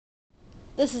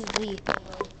This is the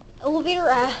elevator.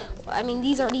 I mean,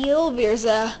 these are the elevators.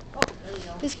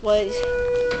 This place.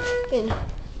 And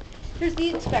here's the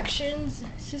inspections.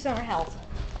 Sioux Center Health.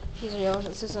 These are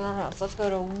Sioux Center Health. Let's go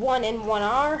to 1 and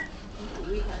 1R.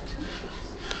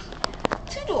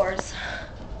 Two doors.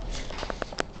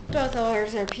 Both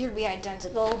doors appear to be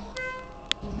identical.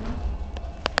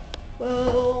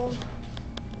 Well,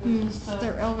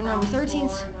 they're elevator number 13.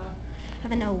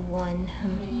 Have a no one.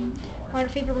 Want a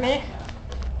favorite minute?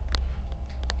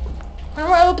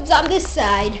 One opens on this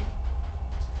side.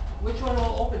 Which one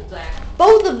will open, Zach?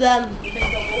 Both of them. You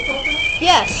think they'll both open?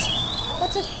 Yes.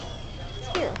 What's it?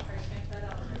 It's here.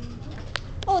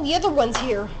 Oh, the other one's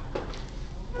here.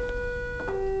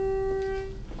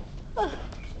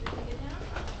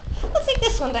 Let's take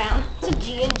this one down. It's a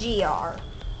G and GR.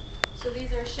 So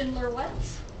these are Schindler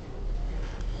what's?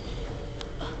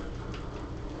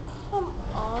 Come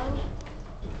on.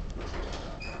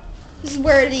 This is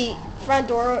where the front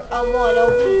door one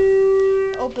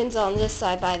opens on this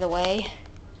side, by the way.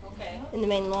 Okay. In the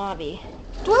main lobby.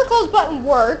 Door close button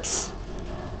works.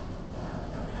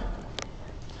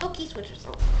 Oh, key switches.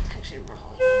 Oh, it's actually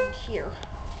wrong in here.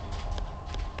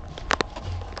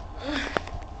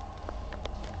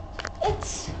 It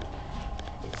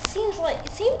seemed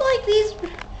like these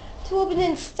two open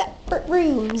in separate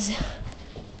rooms.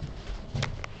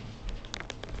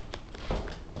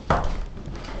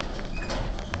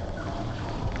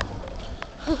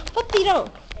 But they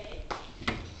don't.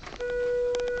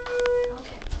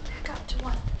 Okay, back up to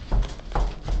 1.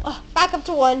 Oh, back up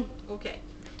to 1. Okay.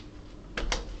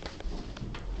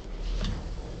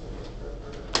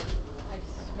 I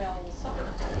smell supper.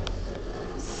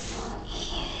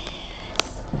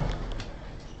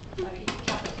 I eat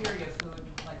cafeteria food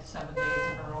like 7 days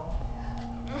in a row.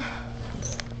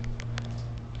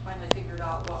 Finally figured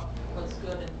out what was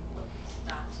good and what's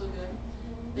not so good.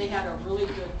 They had a really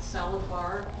good salad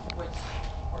bar, which,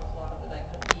 of course, a lot of it I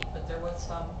couldn't eat, but there was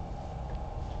some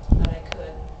that I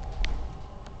could.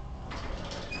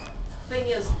 Thing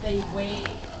is, they weigh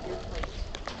your plate.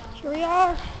 Here we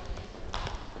are.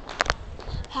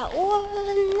 At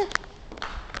 1.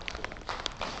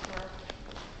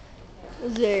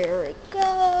 There it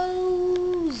goes.